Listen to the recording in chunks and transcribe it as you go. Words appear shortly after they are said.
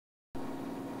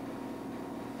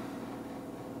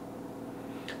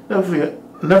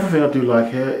Another thing I do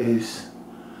like here is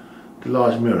the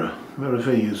large mirror. The mirror is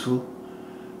very useful.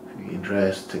 If you're getting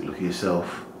dressed, take a look at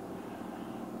yourself.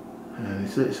 And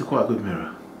it's a quite good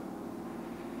mirror.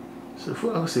 So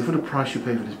like I say, for the price you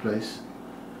pay for this place,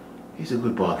 it's a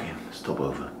good bargain. Stop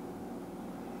over.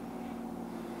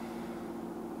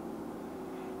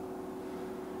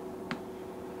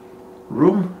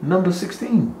 Room number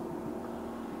 16.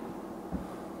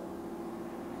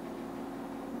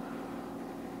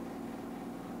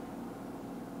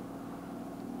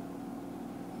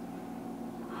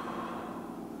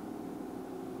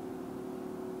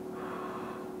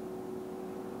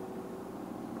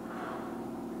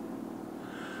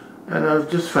 And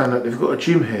I've just found out they've got a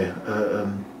gym here.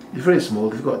 It's very small.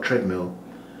 They've got a treadmill,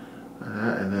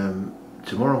 and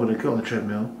tomorrow I'm going to get on the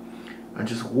treadmill and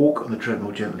just walk on the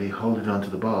treadmill gently, holding on to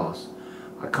the bars.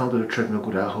 I can't do the treadmill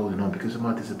without holding on because of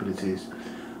my disabilities,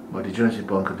 my degenerative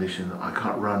bone condition. I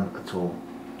can't run at all,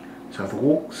 so I have to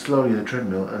walk slowly on the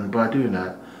treadmill, and by doing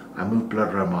that, I move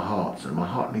blood around my heart. So my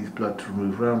heart needs blood to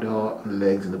move around the heart and the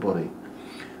legs and the body,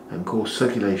 and cause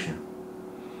circulation.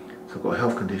 So I've got a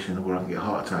health condition where I can get a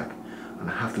heart attack. And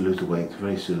I have to lose the weight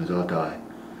very soon as I die.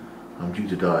 I'm due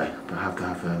to die, but I have to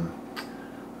have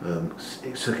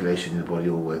circulation in the body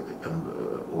all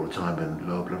the time and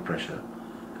low blood pressure.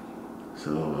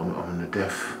 So I'm in the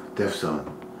death zone.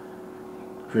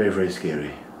 Very, very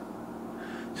scary.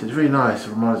 So it's very nice.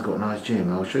 Ramada's got a nice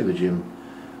gym. I'll show you the gym,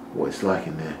 what it's like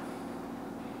in there.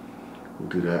 We'll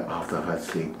do that after I've had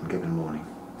sleep and get up in the morning.